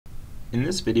In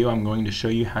this video I'm going to show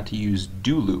you how to use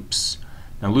do loops.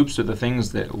 Now loops are the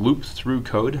things that loop through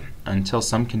code until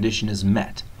some condition is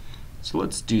met. So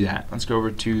let's do that. Let's go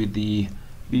over to the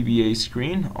VBA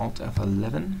screen, Alt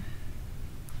F11.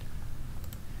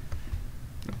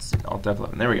 Let's see, Alt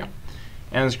F11, there we go.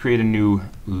 And let's create a new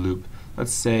loop.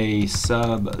 Let's say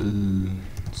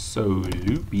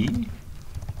loopy.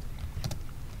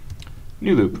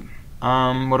 New loop.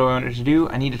 What do I want it to do?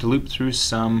 I need it to loop through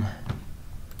some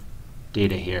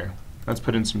data here. Let's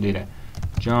put in some data.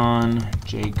 John,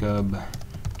 Jacob,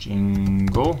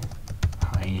 Jingleheimer,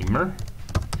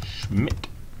 Schmidt.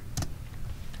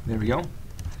 There we go.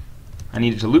 I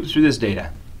need it to loop through this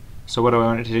data. So what do I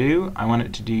want it to do? I want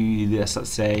it to do this. Let's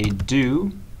say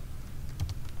do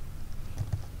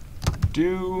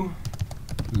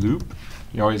loop.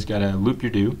 You always gotta loop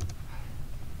your do.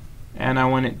 And I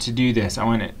want it to do this. I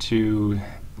want it to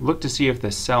look to see if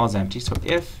the cell is empty. So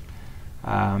if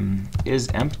is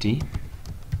empty,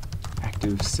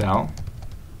 active cell,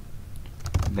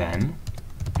 then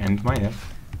end my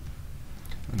if.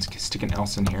 Let's stick an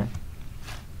else in here.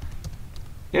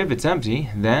 If it's empty,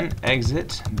 then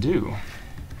exit do.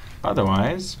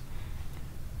 Otherwise,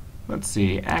 let's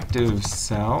see, active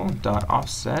cell dot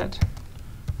offset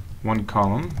one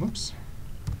column, whoops,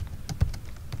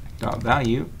 dot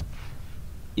value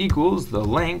equals the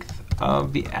length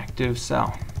of the active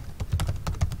cell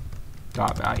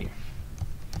dot value.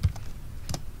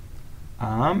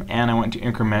 And I want to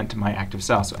increment my active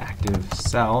cell, so active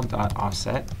cell dot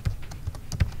offset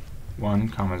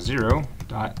 1, 0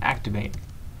 dot activate.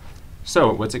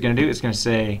 So what's it going to do? It's going to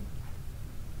say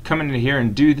come into here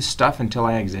and do the stuff until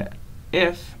I exit.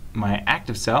 If my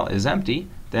active cell is empty,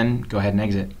 then go ahead and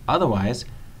exit. Otherwise,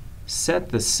 set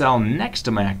the cell next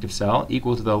to my active cell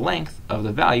equal to the length of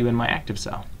the value in my active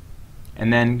cell.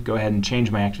 And then go ahead and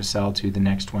change my active cell to the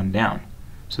next one down.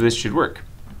 So this should work.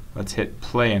 Let's hit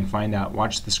play and find out.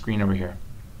 Watch the screen over here.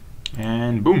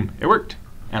 And boom, it worked.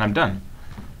 And I'm done.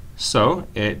 So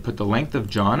it put the length of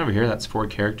John over here, that's 4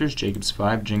 characters, Jacob's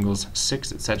 5, Jingle's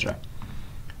 6, etc.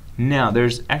 Now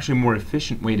there's actually a more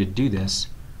efficient way to do this.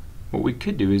 What we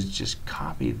could do is just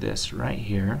copy this right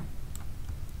here,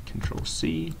 Control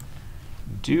C,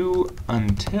 do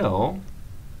until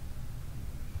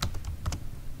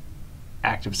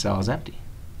active cell is empty.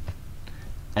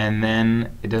 And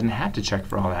then it doesn't have to check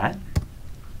for all that.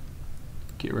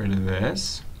 Get rid of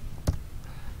this.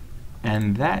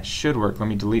 And that should work. Let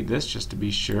me delete this just to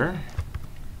be sure.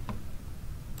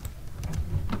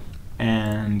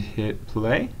 And hit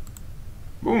play.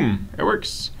 Boom, it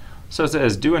works. So it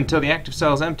says do until the active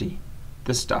cell is empty.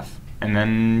 This stuff. And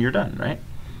then you're done, right?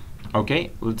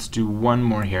 Okay, let's do one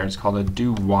more here. It's called a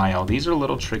do while. These are a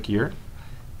little trickier.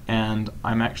 And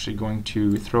I'm actually going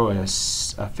to throw a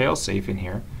failsafe in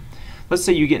here. Let's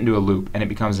say you get into a loop and it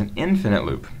becomes an infinite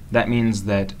loop. That means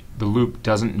that the loop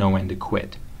doesn't know when to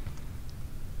quit.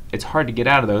 It's hard to get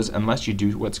out of those unless you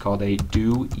do what's called a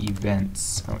do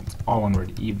events. Oh, it's all one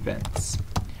word, events.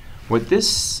 What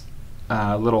this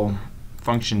little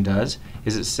function does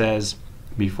is it says,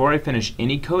 before I finish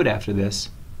any code after this,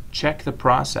 check the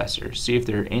processor. See if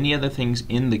there are any other things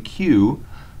in the queue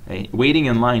waiting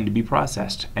in line to be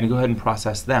processed, and go ahead and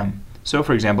process them. So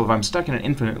for example, if I'm stuck in an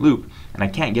infinite loop and I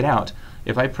can't get out,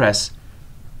 if I press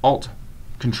Alt,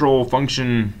 Control,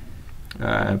 Function,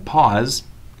 pause,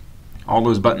 all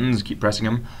those buttons, keep pressing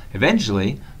them,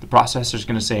 eventually the processor is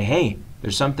going to say, hey,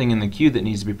 there's something in the queue that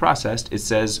needs to be processed. It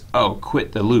says, oh,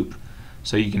 quit the loop.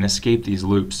 So you can escape these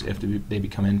loops if they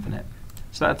become infinite.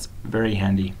 So that's very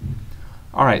handy.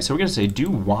 Alright, so we're going to say do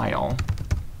while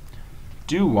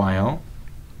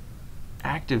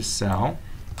active cell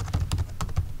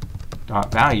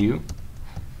dot value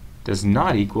does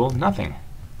not equal nothing.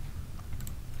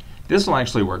 This will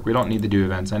actually work. We don't need the do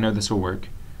events. I know this will work.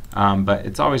 But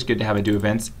it's always good to have a do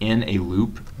events in a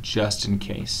loop just in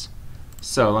case.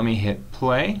 So let me hit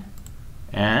play,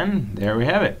 and there we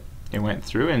have it. It went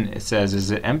through and it says, is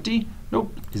it empty?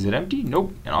 Nope. Is it empty?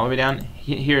 Nope. And all the way down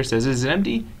here it says, is it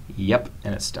empty? Yep.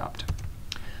 And it stopped.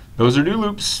 Those are do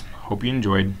loops. Hope you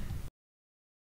enjoyed.